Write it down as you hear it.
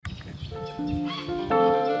Good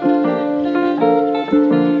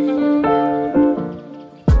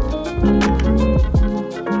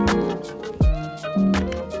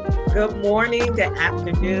morning, good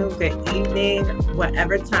afternoon, good evening,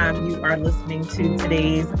 whatever time you are listening to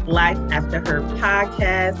today's Life After Her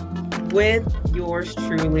podcast with yours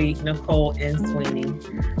truly, Nicole N. Sweeney.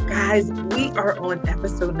 Guys, we are on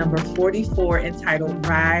episode number 44 entitled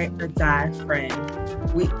Ride or Die Friend.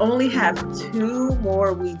 We only have 2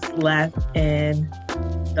 more weeks left in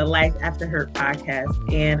the Life After Her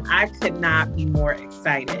podcast, and I could not be more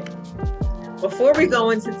excited. Before we go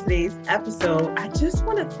into today's episode, I just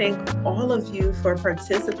want to thank all of you for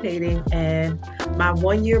participating in my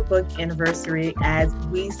 1-year book anniversary as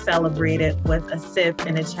we celebrated with a sip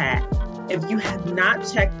and a chat. If you have not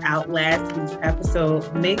checked out last week's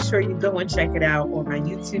episode, make sure you go and check it out on my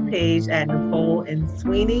YouTube page at Nicole N.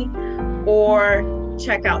 Sweeney, or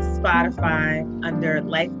check out Spotify under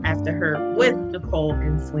Life After Her with Nicole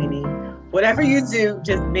N. Sweeney. Whatever you do,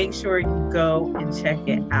 just make sure you go and check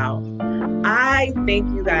it out. I thank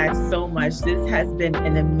you guys so much. This has been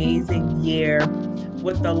an amazing year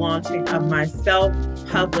with the launching of my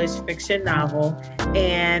self-published fiction novel,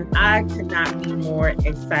 and I could not be more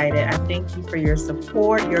excited. I thank you for your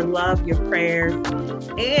support, your love, your prayers,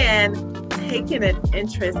 and taking an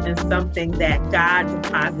interest in something that God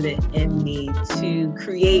deposited in me to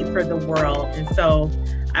create for the world. And so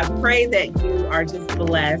I pray that you are just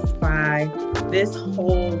blessed by this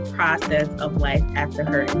whole process of life after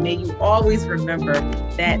her. And may you always remember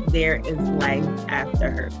that there is life after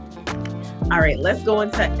her. All right, let's go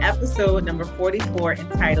into episode number 44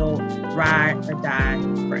 entitled Ride or Die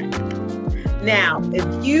Friend. Now,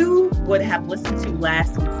 if you would have listened to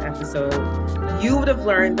last week's episode, you would have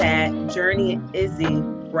learned that Journey and Izzy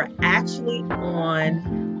were actually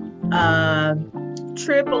on a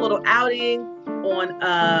trip, a little outing on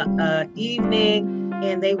a evening,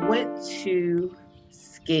 and they went to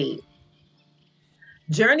skate.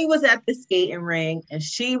 Journey was at the skating ring, and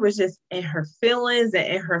she was just in her feelings and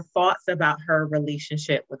in her thoughts about her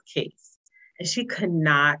relationship with Case. And she could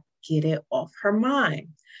not get it off her mind.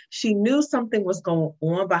 She knew something was going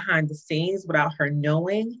on behind the scenes without her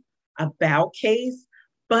knowing about Case,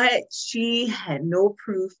 but she had no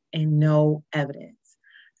proof and no evidence.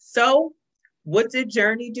 So what did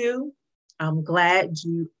Journey do? I'm glad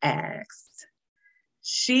you asked.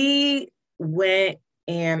 She went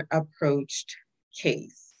and approached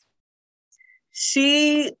Case.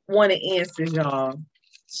 She wanted answers, y'all.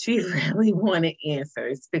 She really wanted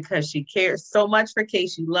answers because she cared so much for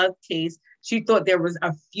Case. She loved Case. She thought there was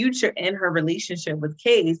a future in her relationship with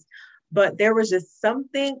Case, but there was just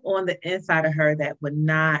something on the inside of her that would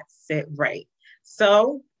not sit right.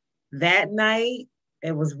 So that night,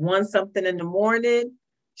 it was 1-something in the morning.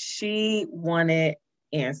 She wanted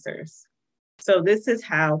answers. So this is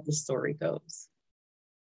how the story goes.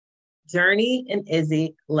 Journey and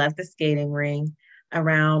Izzy left the skating ring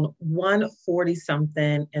around 1:40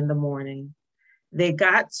 something in the morning. They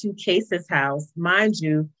got to Case's house. Mind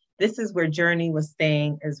you, this is where Journey was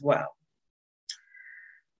staying as well.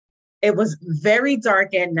 It was very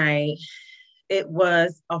dark at night. It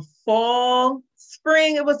was a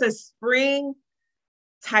spring. It was a spring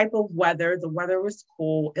type of weather. The weather was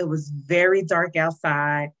cool. It was very dark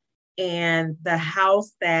outside. And the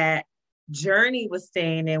house that Journey was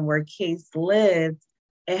staying in, where Case lived,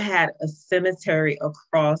 it had a cemetery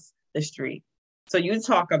across the street. So you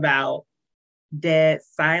talk about dead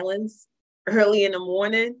silence. Early in the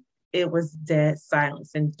morning, it was dead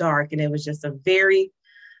silence and dark. And it was just a very,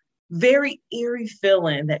 very eerie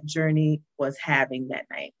feeling that Journey was having that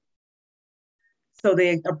night. So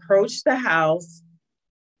they approached the house,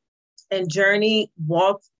 and Journey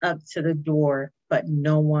walked up to the door, but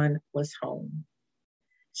no one was home.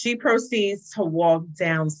 She proceeds to walk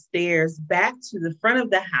downstairs back to the front of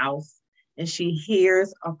the house, and she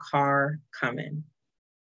hears a car coming.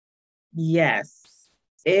 Yes,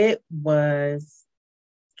 it was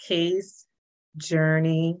Case,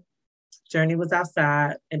 Journey. Journey was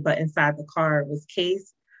outside, but inside the car was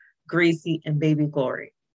Case, Gracie, and baby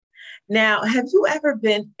Glory. Now, have you ever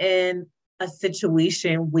been in a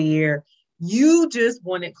situation where you just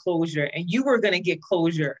wanted closure and you were going to get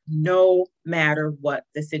closure no matter what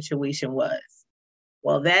the situation was?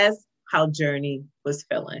 Well, that's how Journey was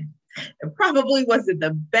feeling. It probably wasn't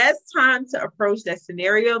the best time to approach that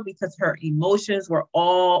scenario because her emotions were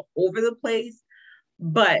all over the place,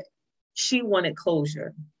 but she wanted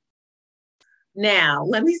closure. Now,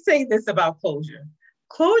 let me say this about closure.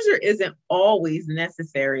 Closure isn't always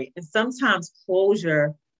necessary, and sometimes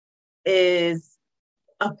closure is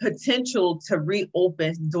a potential to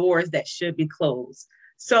reopen doors that should be closed.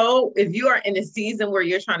 So if you are in a season where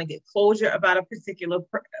you're trying to get closure about a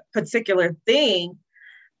particular thing,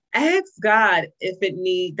 ask God if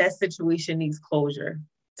that situation needs closure.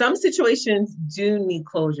 Some situations do need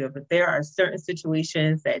closure, but there are certain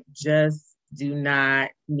situations that just do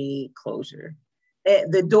not need closure.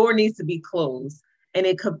 The door needs to be closed, and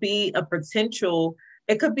it could be potential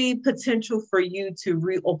for you to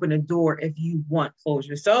reopen a door if you want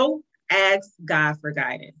closure. So ask God for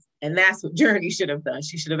guidance. And that's what Journey should have done.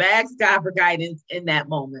 She should have asked God for guidance in that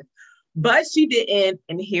moment, but she didn't.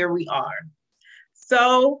 And here we are.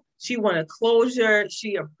 So she wanted closure.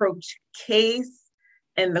 She approached Case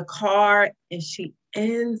in the car, and she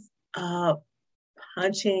ends up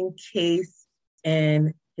punching Case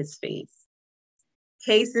in his face.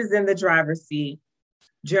 Case is in the driver's seat.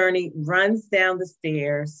 Journey runs down the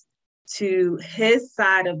stairs to his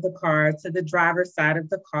side of the car, to the driver's side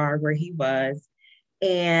of the car where he was.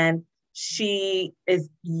 And she is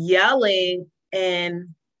yelling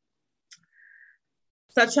in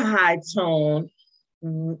such a high tone,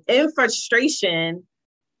 in frustration,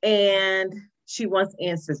 and she wants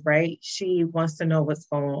answers, right? She wants to know what's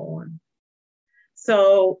going on.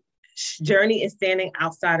 So Journey is standing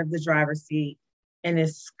outside of the driver's seat and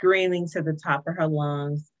is screaming to the top of her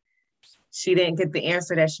lungs. She didn't get the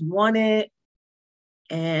answer that she wanted,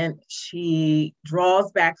 and she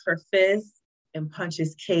draws back her fist and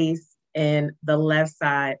punches Case in the left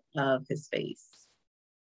side of his face.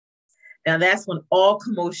 Now that's when all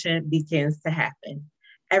commotion begins to happen.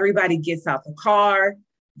 Everybody gets out the car.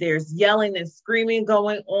 There's yelling and screaming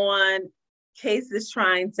going on. Case is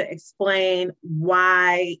trying to explain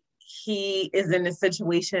why he is in the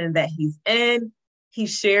situation that he's in. He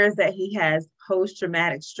shares that he has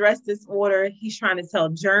post-traumatic stress disorder. He's trying to tell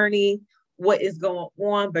Journey what is going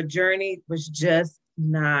on, but Journey was just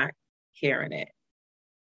not hearing it.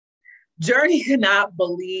 Journey could not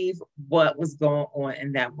believe what was going on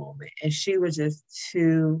in that moment, and she was just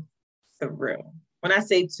too through. When I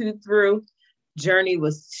say too through, Journey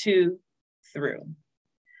was too through.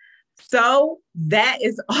 So that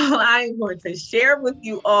is all I'm going to share with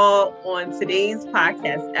you all on today's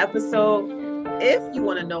podcast episode. If you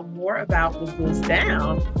want to know more about what goes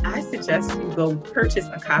down, I suggest you go purchase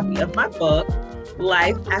a copy of my book,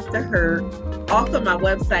 Life After Hurt, off of my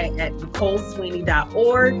website at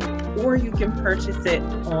NicoleSweeney.org, or you can purchase it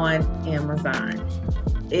on Amazon.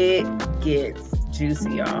 It gets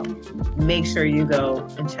juicy, y'all. Make sure you go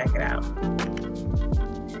and check it out.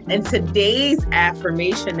 And today's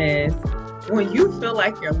affirmation is, when you feel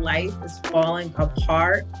like your life is falling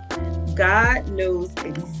apart, God knows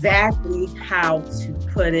exactly how to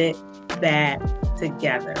put it back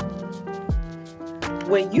together.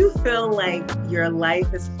 When you feel like your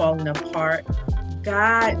life is falling apart,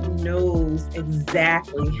 God knows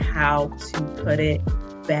exactly how to put it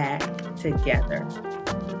back together.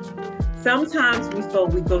 Sometimes we feel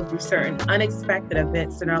we go through certain unexpected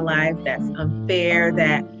events in our life that's unfair,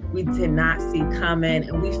 that we did not see coming,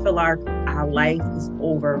 and we feel our life is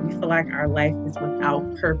over. We feel like our life is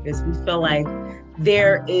without purpose. We feel like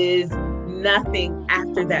there is nothing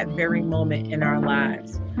after that very moment in our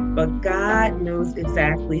lives. But God knows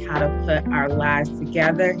exactly how to put our lives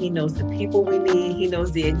together. He knows the people we need. He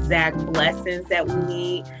knows the exact blessings that we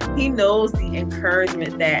need. He knows the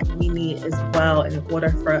encouragement that we need as well in order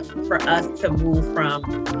for us to move from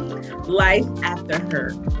life after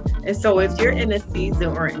hurt. And so if you're in a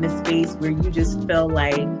season or in a space where you just feel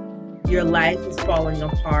like your life is falling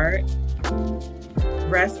apart,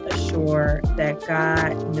 rest assured that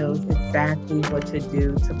God knows exactly what to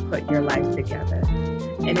do to put your life together.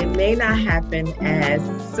 And it may not happen as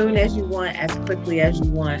soon as you want, as quickly as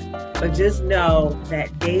you want, but just know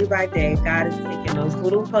that day by day, God is taking those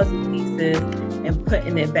little puzzle pieces and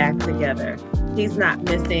putting it back together. He's not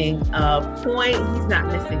missing a point. He's not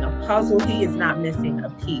missing a puzzle. He is not missing a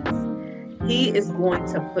piece. He is going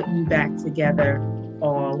to put you back together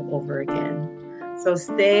all over again. So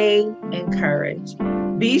stay encouraged.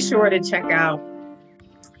 Be sure to check out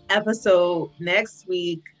episode next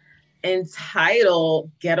week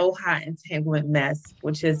entitled Ghetto Hot Entanglement Mess,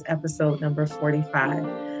 which is episode number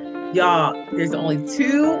 45. Y'all, there's only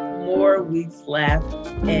 2 more weeks left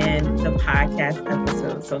in the podcast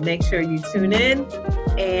episode. So make sure you tune in.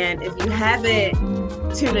 And if you haven't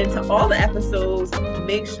tuned into all the episodes,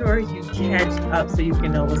 make sure you catch up so you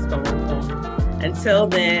can know what's going on. Until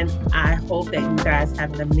then, I hope that you guys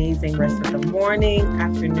have an amazing rest of the morning,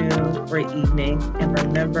 afternoon, or evening. And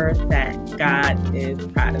remember that God is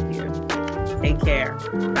proud of you. Take care.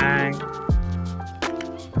 Bye.